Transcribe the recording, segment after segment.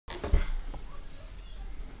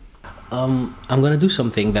I'm gonna do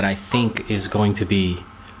something that I think is going to be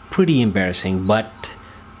pretty embarrassing, but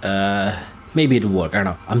maybe it'll work. I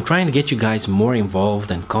don't know. I'm trying to get you guys more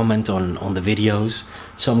involved and comment on the videos,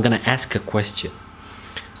 so I'm gonna ask a question.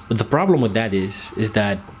 But the problem with that is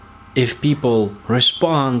that if people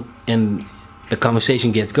respond and the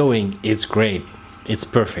conversation gets going, it's great, it's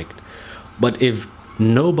perfect. But if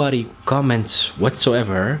nobody comments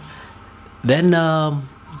whatsoever, then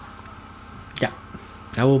yeah,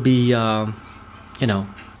 that will be you know.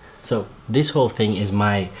 So this whole thing is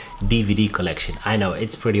my DVD collection. I know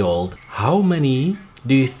it's pretty old. How many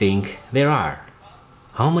do you think there are?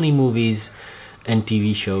 How many movies and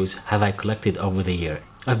TV shows have I collected over the year?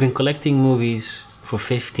 I've been collecting movies for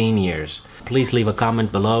 15 years. Please leave a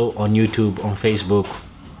comment below on YouTube, on Facebook,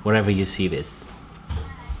 wherever you see this.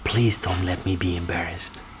 Please don't let me be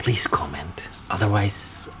embarrassed. Please comment.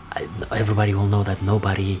 Otherwise, everybody will know that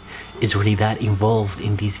nobody is really that involved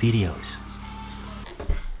in these videos.